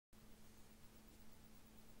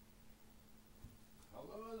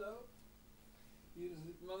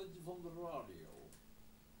het mannetje van de radio.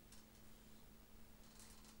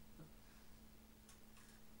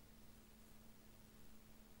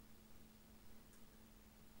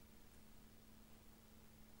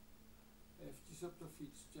 Eventjes op de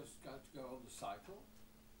fiets, just got to go on the cycle.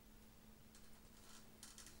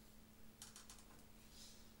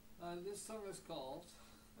 And this song is called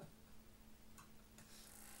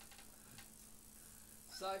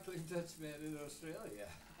Cycling Dutchman in Australia.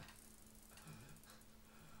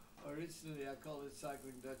 Originally I called it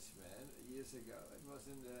Cycling Dutchman years ago. It was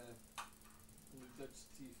in the Dutch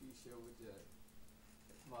TV show with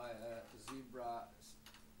my zebra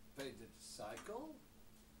painted cycle.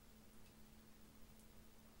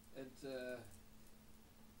 And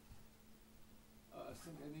I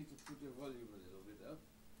think I need to put the volume a little bit up.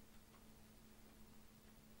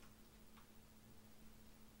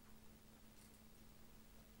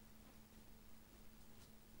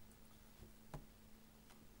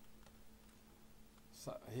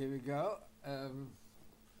 So here we go. And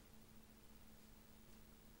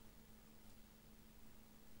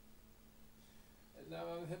now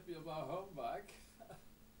I'm happy on my home bike.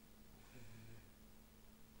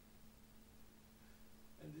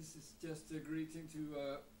 And this is just a greeting to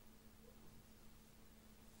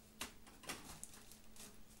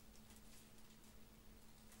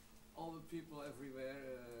all the people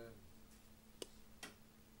everywhere,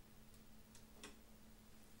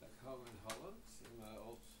 like home in Holland,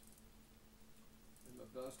 in my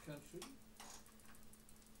birth country.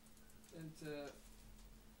 And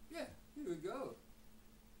yeah, here we go.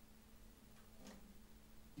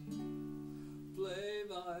 Play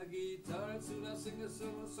my guitar and soon I sing a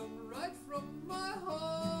song right from my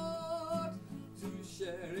heart, to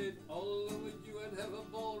share it all along with you and have a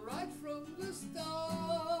ball right from the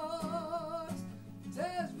start.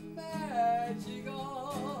 There's magic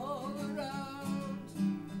all around,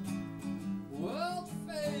 world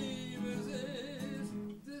famous is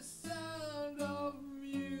the sound of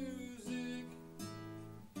music.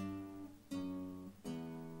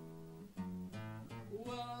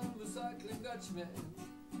 Well, I'm a cycling Dutchman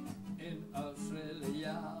in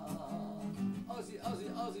Australia. Aussie,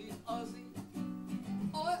 Aussie, Aussie, Aussie.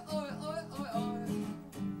 Oi, oi, oi, oi, oi.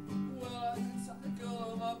 Well, I can cycle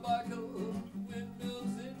on my bicycle,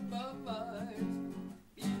 windmills in my mind,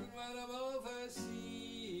 even when I'm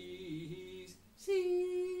overseas.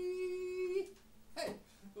 See, hey,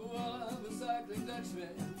 well, I'm a cycling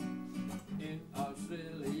Dutchman in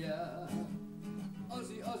Australia.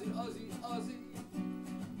 Aussie, Aussie, Aussie, Aussie.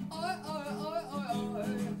 Oi, oi, oi, oi,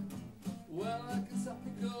 oi. Well, I can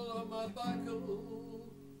cycle on my bicycle,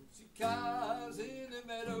 see cars in the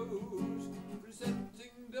meadows,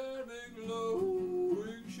 presenting their big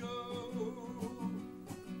glowing show.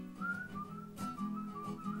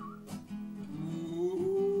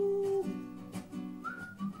 Ooh.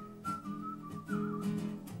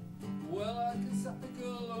 Well, I can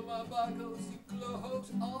cycle on my bicycle, see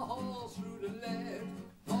clothes all through the land.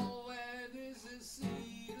 All land is a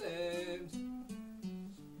sea land.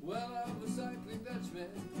 Well, I'm a cycling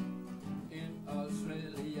Dutchman in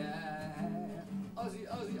Australia. Aussie,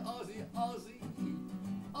 Aussie, Aussie, Aussie.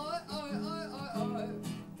 Oi, oi, oi, oi, oi.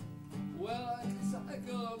 Well, I can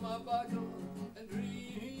cycle on my bicycle and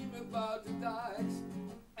dream about the dikes,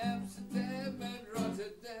 Amsterdam and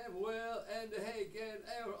Rotterdam, well, and The Hague and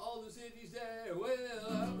all the cities there. Well,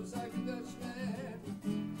 I'm a cycling Dutchman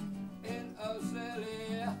in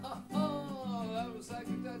Australia. Oh, I'm a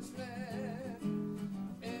cycling Dutchman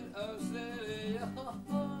in Australia.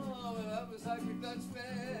 Oh, I'm a cycling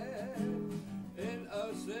Dutchman in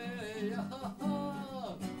Australia.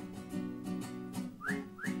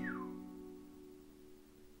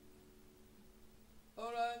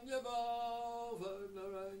 Oranje boven,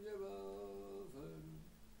 oranje boven.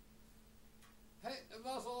 Hey, dat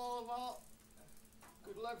was het allemaal.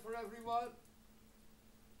 Good luck for everyone.